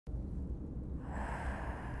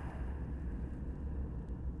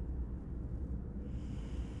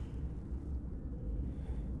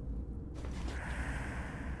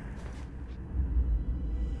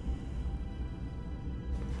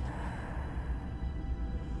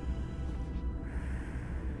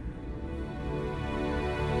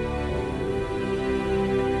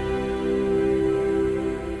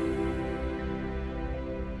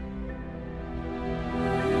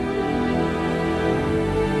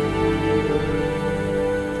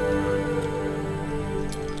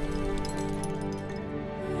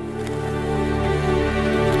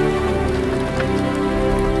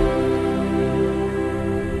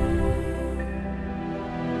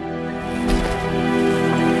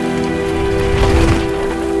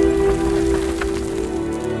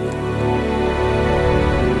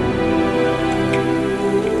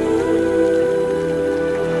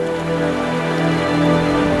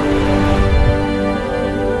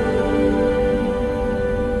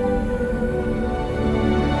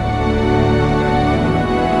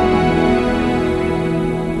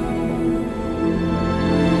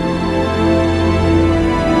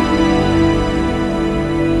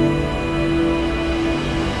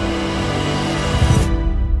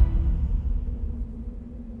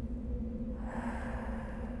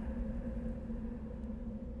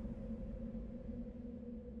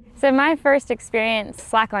So my first experience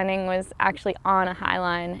slacklining was actually on a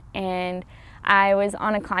highline, and I was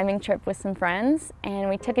on a climbing trip with some friends, and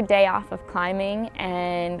we took a day off of climbing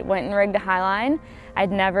and went and rigged a highline.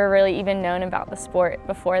 I'd never really even known about the sport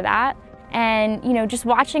before that. And you know, just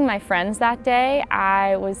watching my friends that day,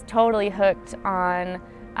 I was totally hooked on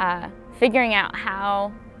figuring out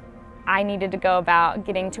how I needed to go about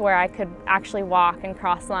getting to where I could actually walk and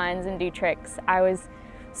cross lines and do tricks. I was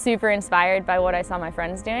super inspired by what I saw my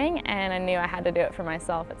friends doing, and I knew I had to do it for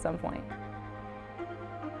myself at some point.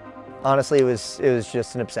 Honestly, it was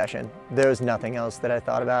just an obsession. There was nothing else that I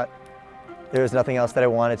thought about. There was nothing else that I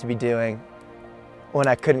wanted to be doing. When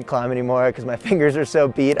I couldn't climb anymore because my fingers were so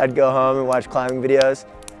beat, I'd go home and watch climbing videos.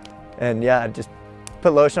 And yeah, I'd just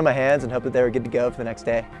put lotion on my hands and hope that they were good to go for the next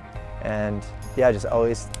day. And yeah, just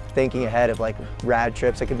always thinking ahead of like rad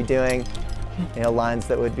trips I could be doing, you know, lines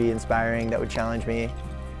that would be inspiring, that would challenge me,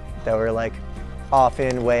 that were like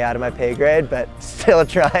often way out of my pay grade, but still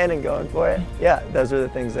trying and going for it. Yeah, those are the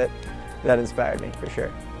things that inspired me for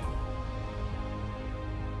sure.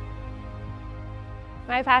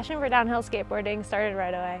 My passion for downhill skateboarding started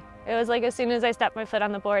right away. It was like as soon as I stepped my foot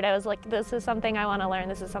on the board, I was like, this is something I want to learn.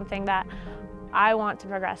 This is something that I want to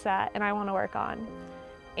progress at and I want to work on.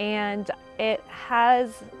 And it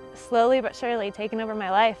has slowly but surely taken over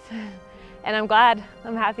my life. And I'm glad,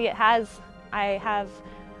 I'm happy it has. I have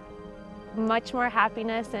much more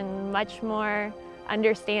happiness and much more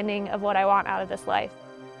understanding of what I want out of this life.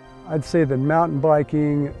 I'd say that mountain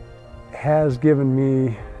biking has given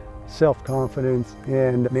me self-confidence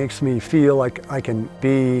and makes me feel like I can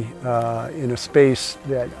be in a space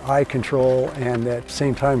that I control, and at the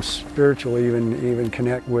same time spiritually even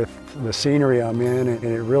connect with the scenery I'm in, and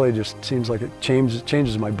it really just seems like it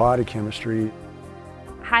changes my body chemistry.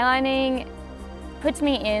 Highlining puts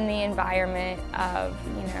me in the environment of,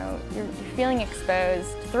 you know, you're feeling exposed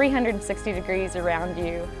 360 degrees around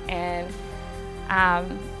you, and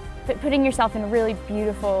putting yourself in a really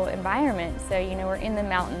beautiful environment. So, you know, we're in the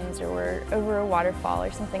mountains or we're over a waterfall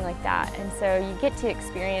or something like that. And so you get to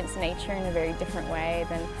experience nature in a very different way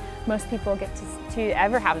than most people get to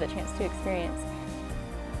ever have the chance to experience.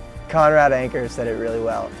 Conrad Anker said it really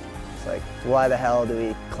well. It's like, why the hell do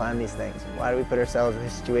we climb these things? Why do we put ourselves in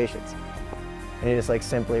these situations? And he just like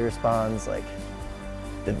simply responds like,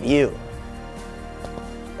 the view.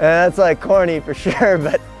 And that's like corny for sure,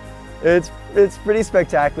 but it's pretty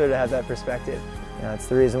spectacular to have that perspective. You know, it's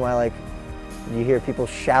the reason why like you hear people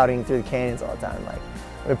shouting through the canyons all the time. Like,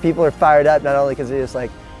 where people are fired up not only because they just like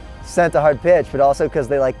sent a hard pitch, but also because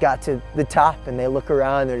they like got to the top and they look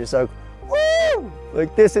around and they're just like, woo!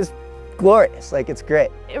 Like, this is glorious. Like, it's great.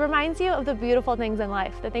 It reminds you of the beautiful things in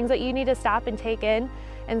life, the things that you need to stop and take in.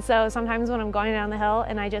 And so sometimes when I'm going down the hill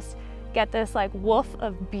and I just get this like woof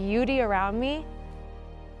of beauty around me,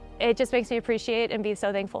 it just makes me appreciate and be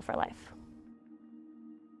so thankful for life.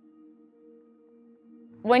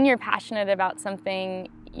 When you're passionate about something,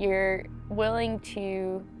 you're willing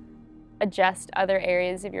to adjust other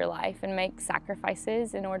areas of your life and make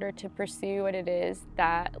sacrifices in order to pursue what it is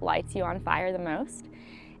that lights you on fire the most.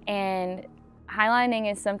 And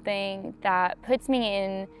highlining is something that puts me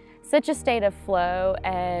in such a state of flow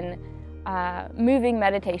and moving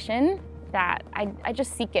meditation that I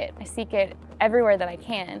just seek it. I seek it everywhere that I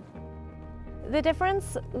can. The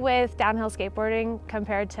difference with downhill skateboarding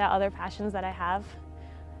compared to other passions that I have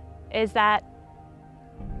is that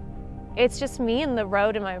it's just me and the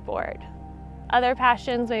road and my board. Other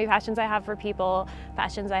passions, maybe passions I have for people,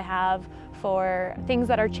 passions I have for things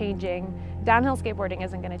that are changing, downhill skateboarding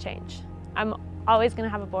isn't going to change. I'm always going to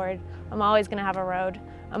have a board, I'm always going to have a road,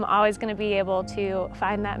 I'm always going to be able to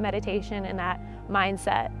find that meditation and that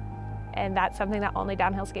mindset, and that's something that only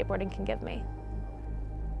downhill skateboarding can give me.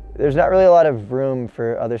 There's not really a lot of room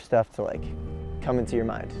for other stuff to like come into your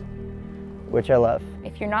mind, which I love.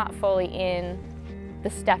 If you're not fully in the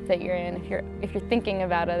step that you're in, if you're thinking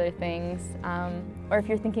about other things, or if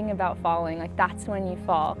you're thinking about falling, like that's when you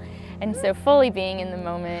fall. And so fully being in the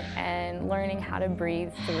moment and learning how to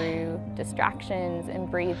breathe through distractions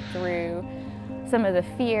and breathe through some of the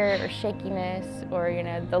fear or shakiness, or you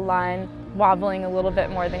know, the line wobbling a little bit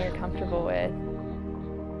more than you're comfortable with.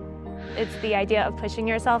 It's the idea of pushing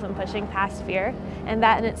yourself and pushing past fear, and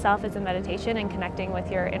that in itself is a meditation and connecting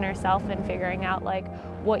with your inner self and figuring out like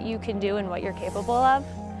what you can do and what you're capable of.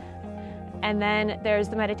 And then there's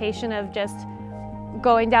the meditation of just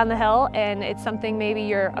going down the hill, and it's something maybe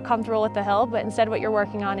you're comfortable with the hill, but instead what you're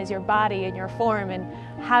working on is your body and your form and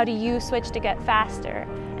how do you switch to get faster.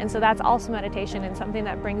 And so that's also meditation and something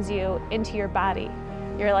that brings you into your body.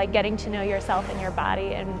 You're like getting to know yourself and your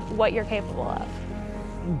body and what you're capable of.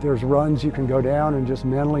 there's runs you can go down and just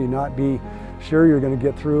mentally not be sure you're going to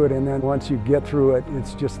get through it, and then once you get through it,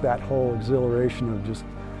 it's just that whole exhilaration of just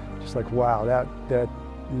like, wow, that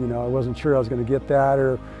you know, I wasn't sure I was going to get that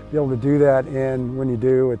or be able to do that, and when you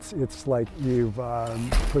do, it's like you've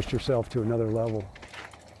pushed yourself to another level.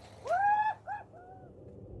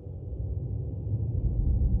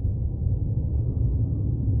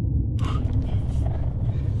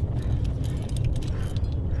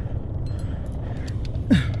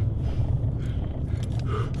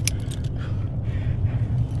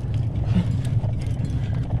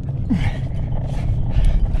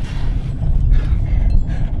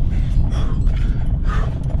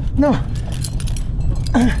 No.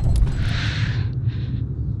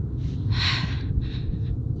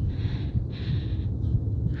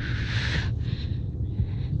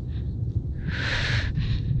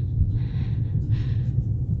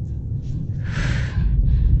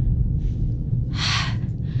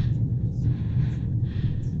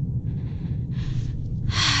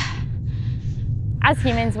 As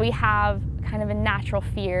humans, we have kind of a natural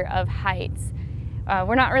fear of heights.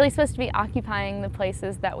 We're not really supposed to be occupying the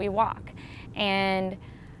places that we walk, and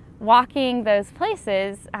walking those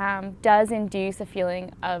places does induce a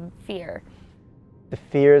feeling of fear. The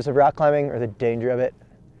fears of rock climbing or the danger of it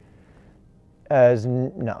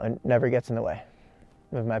no, it never gets in the way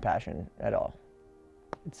of my passion at all.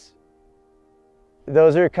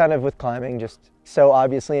 Those are kind of, with climbing, just so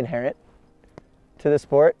obviously inherent to the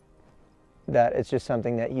sport that it's just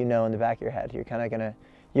something that you know in the back of your head. You're kind of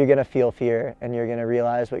you're gonna feel fear, and you're gonna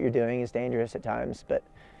realize what you're doing is dangerous at times, but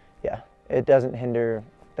yeah, it doesn't hinder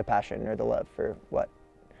the passion or the love for what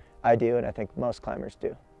I do, and I think most climbers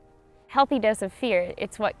do. Healthy dose of fear,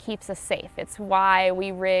 it's what keeps us safe. It's why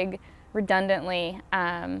we rig redundantly.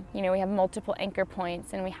 You know, we have multiple anchor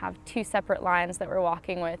points, and we have 2 separate lines that we're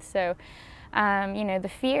walking with. So, you know, the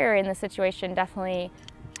fear in the situation definitely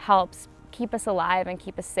helps keep us alive and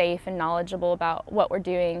keep us safe and knowledgeable about what we're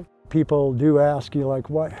doing. People do ask you, like,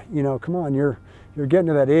 what, you know, come on, you're getting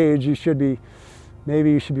to that age,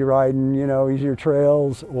 maybe you should be riding, you know, easier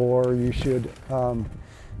trails, or you should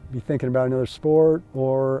be thinking about another sport,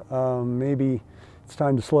 or maybe it's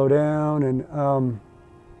time to slow down, and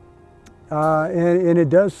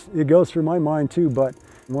it goes through my mind too, but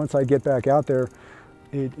once I get back out there,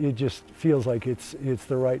 it just feels like it's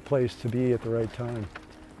the right place to be at the right time.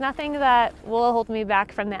 Nothing that will hold me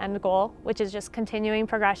back from the end goal, which is just continuing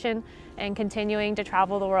progression and continuing to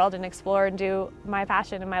travel the world and explore and do my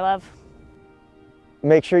passion and my love.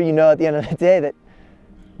 Make sure you know at the end of the day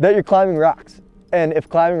that you're climbing rocks. And if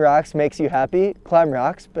climbing rocks makes you happy, climb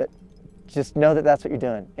rocks, but just know that that's what you're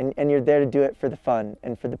doing. And you're there to do it for the fun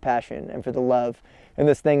and for the passion and for the love and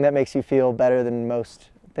this thing that makes you feel better than most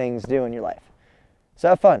things do in your life. So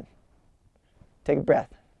have fun. Take a breath.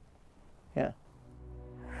 Yeah.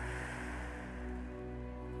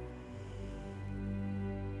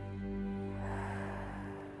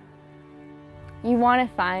 You want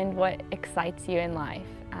to find what excites you in life,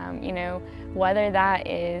 you know, whether that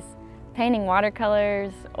is painting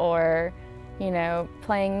watercolors or, you know,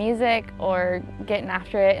 playing music or getting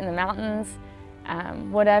after it in the mountains.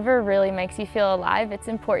 Whatever really makes you feel alive, it's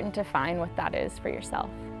important to find what that is for yourself.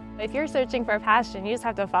 If you're searching for a passion, you just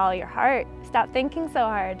have to follow your heart. Stop thinking so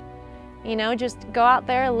hard. You know, just go out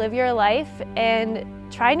there, live your life,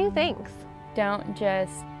 and try new things. Don't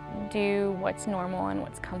just do what's normal and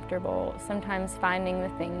what's comfortable. Sometimes finding the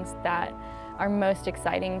things that are most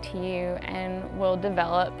exciting to you and will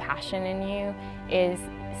develop passion in you is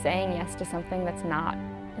saying yes to something that's not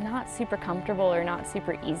super comfortable or not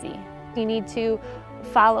super easy. You need to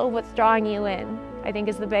follow what's drawing you in, I think,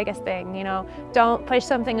 is the biggest thing. You know, don't push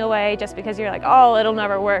something away just because you're like, oh, it'll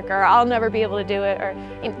never work, or I'll never be able to do it, or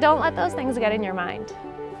don't let those things get in your mind.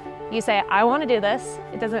 You say, I want to do this.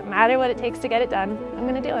 It doesn't matter what it takes to get it done. I'm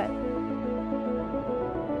going to do it.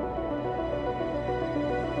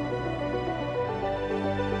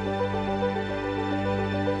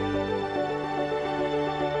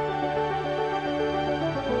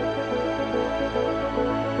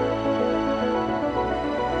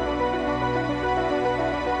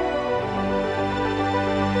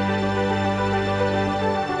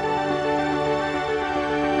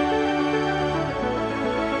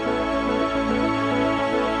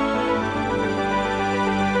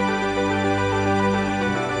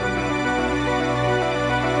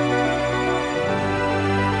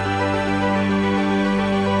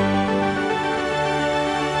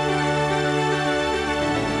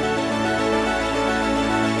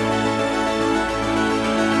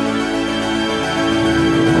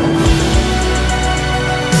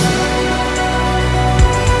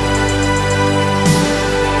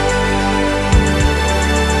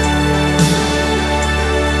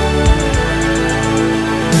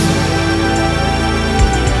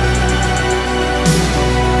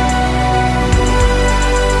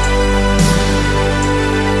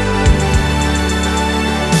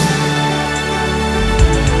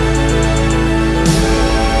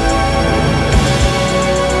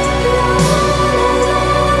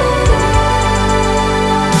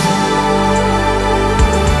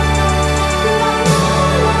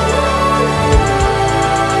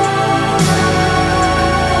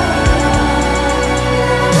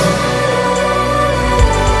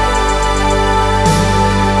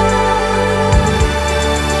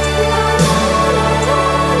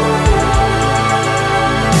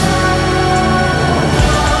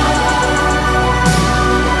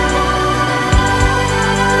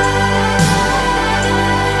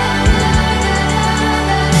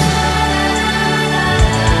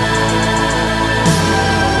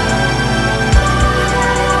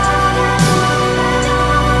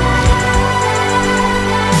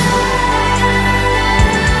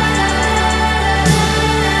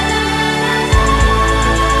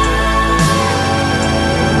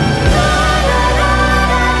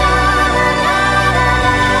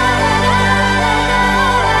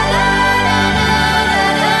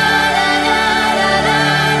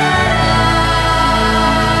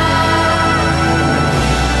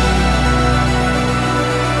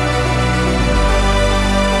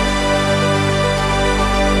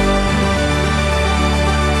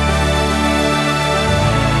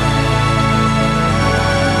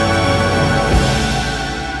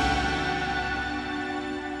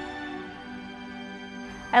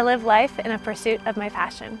 I live life in a pursuit of my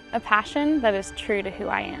passion. A passion that is true to who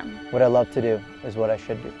I am. What I love to do is what I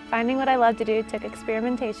should do. Finding what I love to do took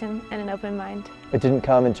experimentation and an open mind. It didn't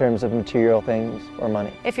come in terms of material things or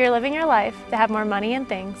money. If you're living your life to have more money and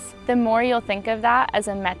things, The more you'll think of that as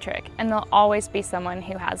a metric, and there'll always be someone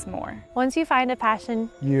who has more. once you find a passion,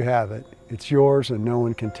 You have it. It's yours and no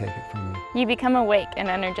one can take it from you. You become awake and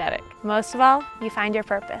energetic. most of all, you find your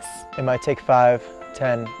purpose. It might take 5,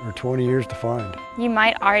 10, Or 20 years to find. You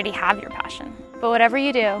might already have your passion. But whatever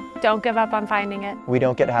you do, don't give up on finding it. we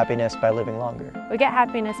don't get happiness by living longer. We get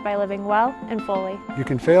happiness by living well and fully. You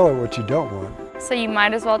can fail at what you don't want. So you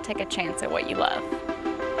might as well take a chance at what you love.